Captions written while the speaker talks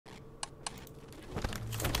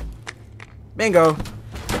Bingo.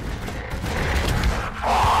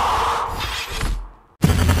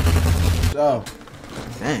 So,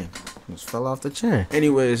 dang, just fell off the chair.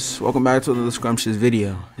 Anyways, welcome back to another scrumptious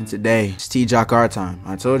video. And today, it's T-Jock time.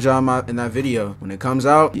 I told y'all in that video, when it comes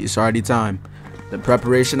out, it's already time. The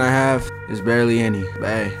preparation I have is barely any. But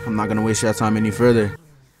hey, I'm not gonna waste your time any further.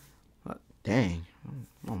 Dang, I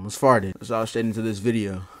almost farted. Let's all straight into this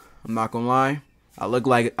video. I'm not gonna lie. I look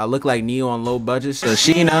like Neo on low budget, so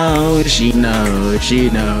she knows. Hey.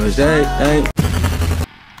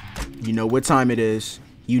 You know what time it is.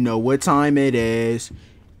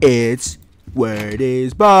 It's Word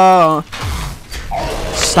is Ball.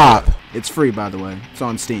 Stop. It's free, by the way. It's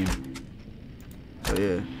on Steam. So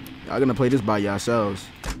yeah, y'all gonna play this by yourselves.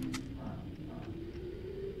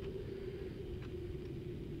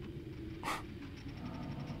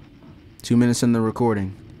 Two minutes in the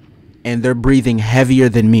recording, and they're breathing heavier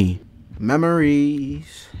than me.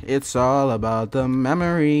 Memories, it's all about the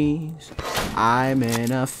memories. I'm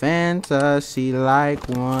in a fantasy like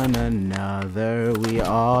one another. We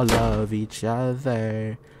all love each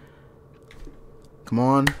other. Come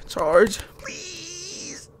on, charge,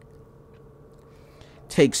 please.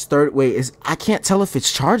 Takes 30. Wait, I can't tell if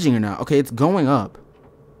it's charging or not. Okay, it's going up.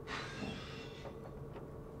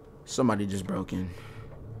 Somebody just broke in.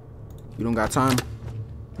 You don't got time.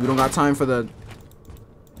 We don't got time for the. You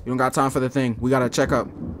don't got time for the thing. We gotta check up.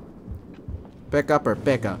 Pick up or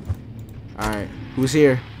pick up. All right. Who's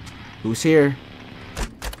here? Who's here?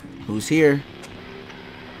 Who's here?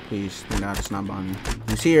 Please, thank God it's not Bonnie.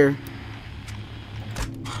 Who's here?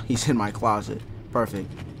 He's in my closet.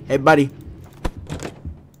 Perfect. Hey, buddy.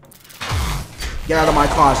 Get out of my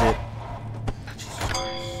closet. Jesus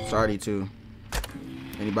Christ. It's already 2.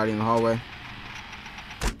 Anybody in the hallway?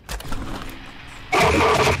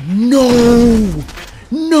 No!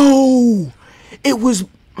 No! It was...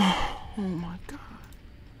 Oh my God.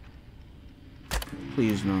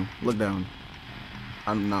 Please, no. Look down.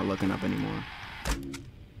 I'm not looking up anymore.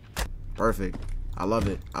 Perfect. I love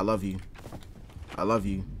it. I love you. I love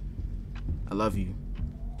you. I love you.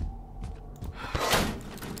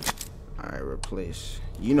 Alright, replace.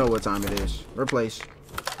 You know what time it is. Replace.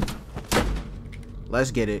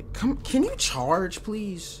 Let's get it. Can you charge,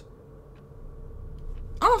 please?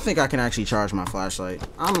 I don't think I can actually charge my flashlight.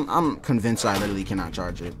 I'm convinced I literally cannot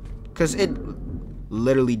charge it. Because it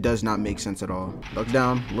literally does not make sense at all. Look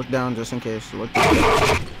down just in case. Look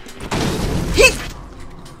down.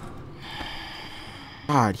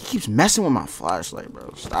 God, he keeps messing with my flashlight,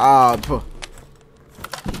 bro. Stop.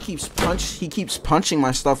 He keeps punching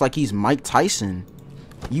my stuff like he's Mike Tyson.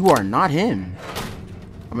 You are not him.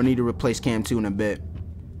 I'm gonna need to replace cam 2 in a bit.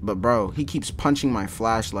 But bro, he keeps punching my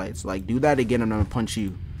flashlights. Like, do that again and I'm gonna punch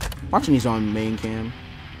you. Watching he's on main cam.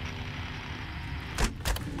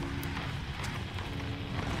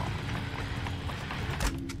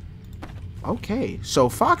 Okay, so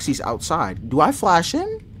Foxy's outside. Do I flash him?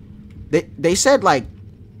 They said like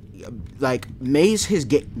maze his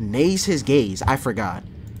gaze. I forgot.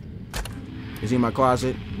 Is he in my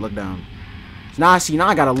closet? Look down. Nah, see, now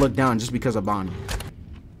I gotta look down just because of Bonnie.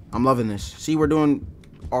 I'm loving this. See, we're doing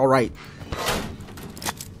all right.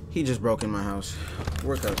 He just broke in my house.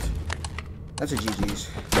 Workouts. That's a GG's.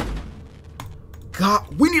 God,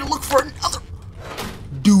 we need to look for another.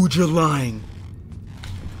 Dude, you're lying.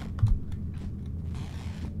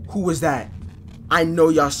 Who was that? I know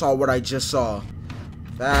y'all saw what I just saw.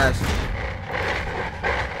 Fast.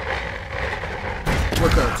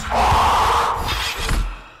 Workouts.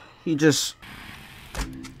 He just.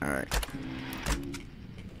 All right.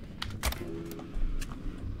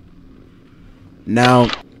 Now,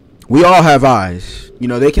 we all have eyes. You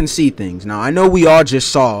know, they can see things. Now, I know we all just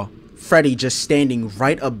saw Freddy just standing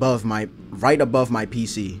right above my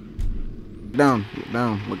PC. Look down,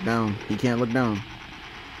 look down. He can't look down.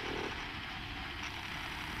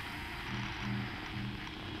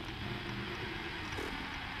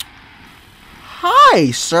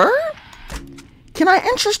 Hi, sir. Can I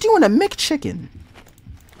interest you in a McChicken?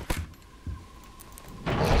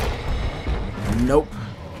 Nope.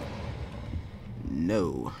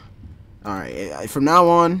 No. Alright, from now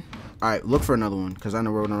on, alright, look for another one, because I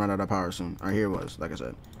know we're going to run out of power soon. Alright, here it was, like I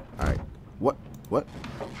said. Alright. What? It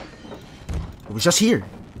was just here.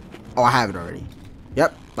 Oh, I have it already.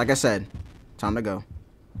 Yep, like I said. Time to go.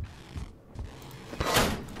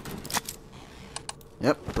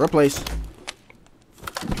 Yep, replace.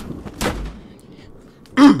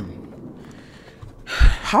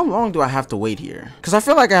 How long do I have to wait here? Because I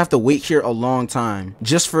feel like I have to wait here a long time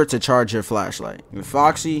just for it to charge your flashlight. If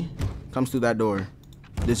Foxy comes through that door,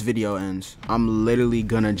 this video ends. I'm literally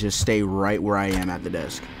gonna just stay right where I am at the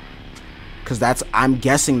desk. Because that's, I'm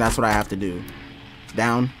guessing that's what I have to do.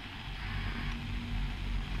 Down.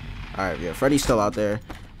 Alright, yeah, Freddy's still out there.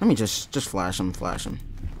 Let me just flash him,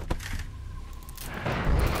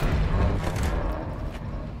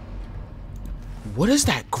 What is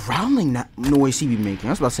that growling noise he be making?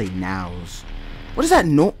 I was about to say nows. What is that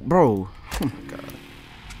bro? Oh my god.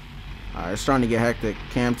 Alright, it's starting to get hectic.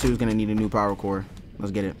 Cam 2 is gonna need a new power core.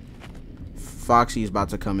 Let's get it. Foxy is about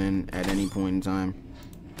to come in at any point in time.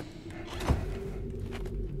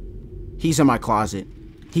 He's in my closet.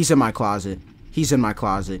 He's in my closet. He's in my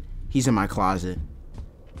closet. He's in my closet.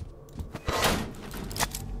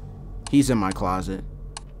 He's in my closet.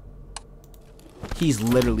 He's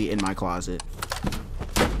literally in my closet.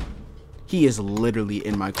 He is literally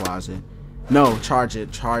in my closet. No, charge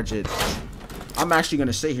it. Charge it. I'm actually going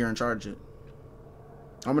to sit here and charge it.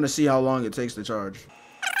 I'm going to see how long it takes to charge.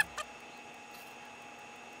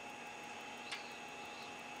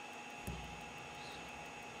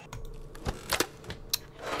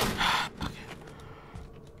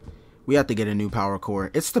 We have to get a new power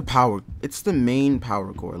core. It's the main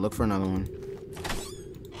power core. Look for another one.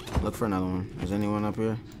 Look for another one. Is anyone up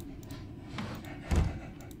here?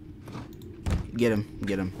 Get him.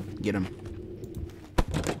 Get him. Get him.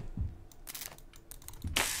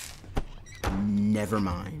 Never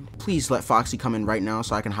mind. Please let Foxy come in right now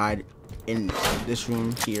so I can hide in this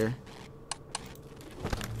room here.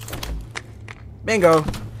 Bingo.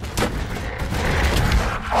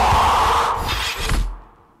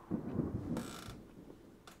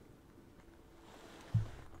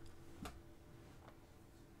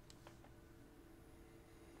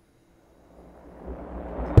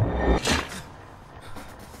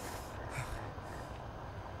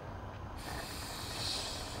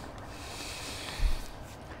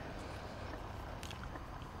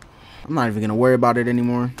 I'm not even gonna worry about it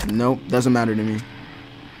anymore. Nope, doesn't matter to me.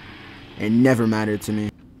 It never mattered to me.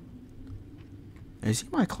 Is he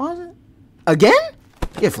in my closet? Again?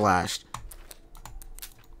 Get flashed.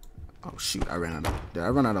 Oh shoot, I ran out of, did I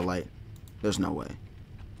run out of light? There's no way.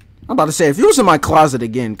 I'm about to say, if he was in my closet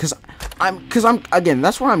again, cause I'm again,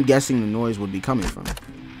 that's where I'm guessing the noise would be coming from.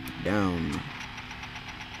 Down.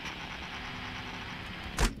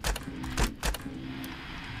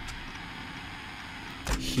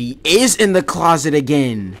 He is in the closet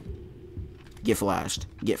again. Get flashed.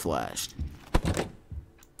 Get flashed.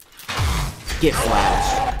 Get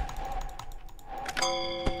flashed.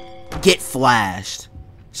 Get flashed.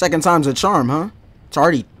 Second time's a charm, huh? It's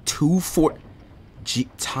already 2:40.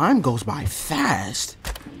 Time goes by fast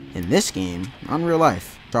in this game, not in real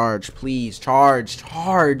life. Charge, please. Charge.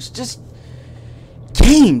 Charge. Just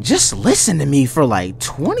game. Just listen to me for like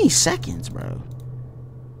 20 seconds, bro.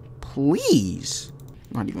 Please.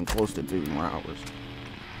 Not even close to 3 more hours.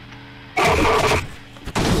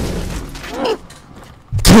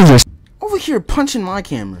 Over here punching my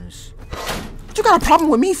cameras. What you got a problem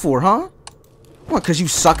with me for, huh? What, cause you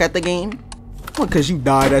suck at the game? What, cause you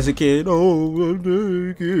died as a kid? Oh,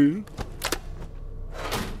 I'm a kid.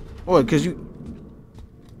 What, cause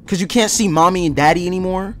you can't see mommy and daddy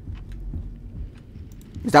anymore?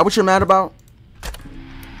 Is that what you're mad about?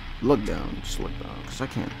 Look down, just look down, cause I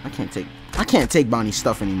can't take Bonnie's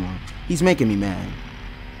stuff anymore. He's making me mad.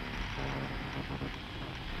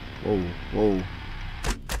 Whoa, whoa.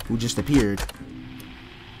 Who just appeared?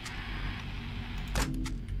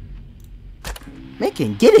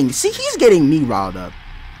 See, he's getting me riled up.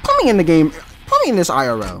 Put me in the game, put me in this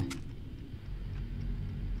IRL.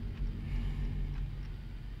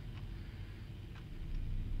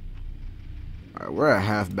 Alright, we're at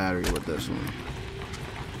half battery with this one.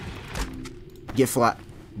 Get flat.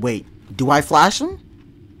 Wait, do I flash him?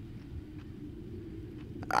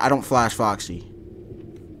 I don't flash Foxy.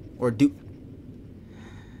 Or do...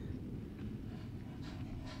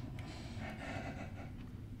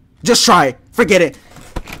 Just try it. Forget it.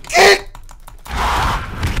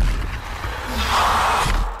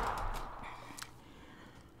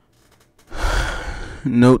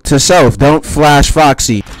 Note to self, don't flash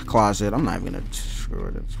Foxy. Closet. I'm not even gonna screw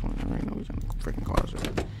it at this point. I know he's in the freaking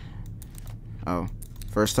closet. Oh,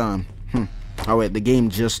 first time. Oh wait, the game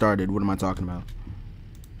just started. What am I talking about?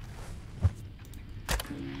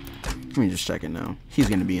 Let me just check it now. He's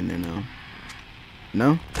gonna be in there now.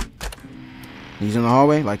 No? He's in the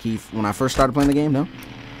hallway like when I first started playing the game? No?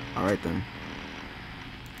 Alright then.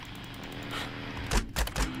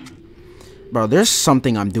 Bro, there's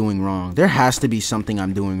something I'm doing wrong. There has to be something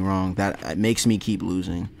I'm doing wrong that makes me keep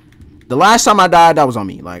losing. The last time I died, that was on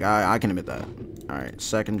me. Like, I can admit that. Alright,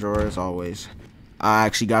 second drawer as always. I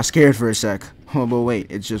actually got scared for a sec. Oh, but wait,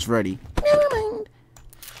 it's just ready. Never mind.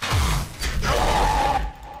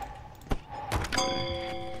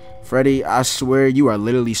 Freddy, I swear you are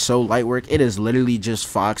literally so light work. It is literally just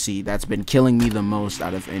Foxy that's been killing me the most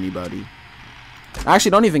out of anybody.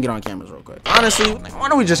 Actually, don't even get on cameras real quick. Honestly, why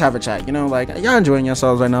don't we just have a chat? You know, like, y'all enjoying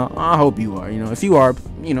yourselves right now? I hope you are. You know, if you are,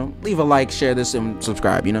 you know, leave a like, share this, and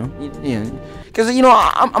subscribe. You know, yeah, because you know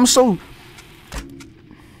I'm so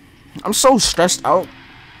stressed out,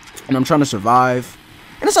 and I'm trying to survive,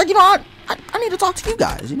 and it's like, you know, I need to talk to you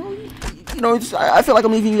guys. You know, I feel like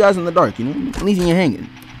I'm leaving you guys in the dark. You know, I'm leaving you hanging.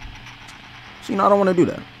 So you know, I don't want to do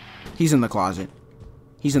that. He's in the closet.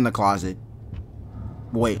 He's in the closet.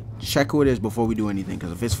 Wait, check who it is before we do anything,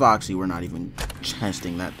 because if it's Foxy, we're not even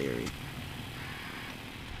testing that theory.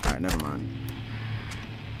 Alright, never mind.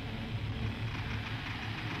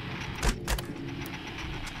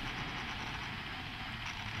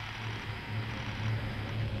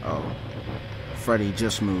 Oh. Freddy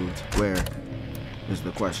just moved. Where is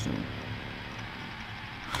the question?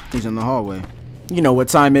 He's in the hallway. You know what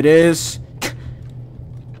time it is?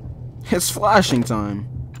 It's flashing time.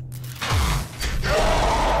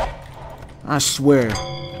 I swear,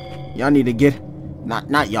 y'all need to get,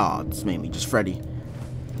 not y'all, it's mainly just Freddy.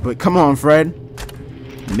 But come on, Fred.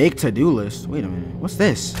 Make to-do list. Wait a minute, what's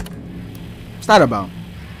this? What's that about?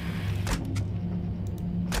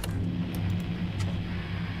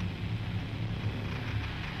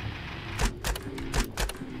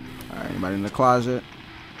 Alright, anybody in the closet?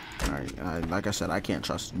 Alright, like I said, I can't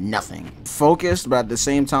trust nothing. Focused, but at the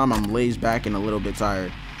same time, I'm laid back and a little bit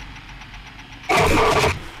tired.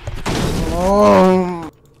 Oh,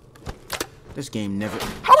 this game never.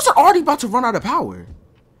 How is it already about to run out of power?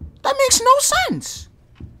 That makes no sense.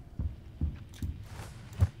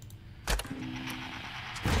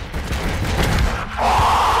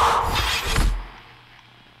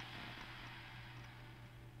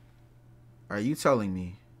 Are you telling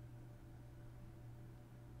me?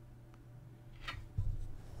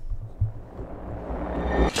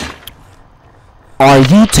 Are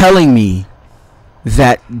you telling me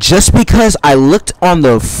that just because I looked on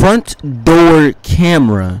the front door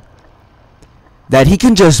camera that he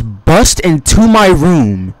can just bust into my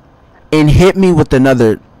room and hit me with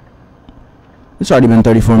another? It's already been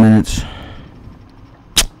 34 minutes.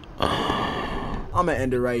 I'm gonna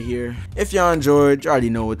end it right here. If y'all enjoyed, you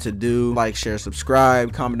already know what to do. Like, share,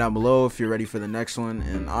 subscribe, comment down below if you're ready for the next one.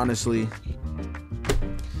 And honestly,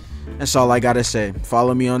 that's all I gotta say.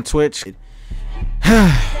 Follow me on Twitch.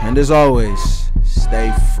 And as always,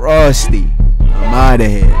 stay frosty. I'm out of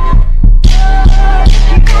here.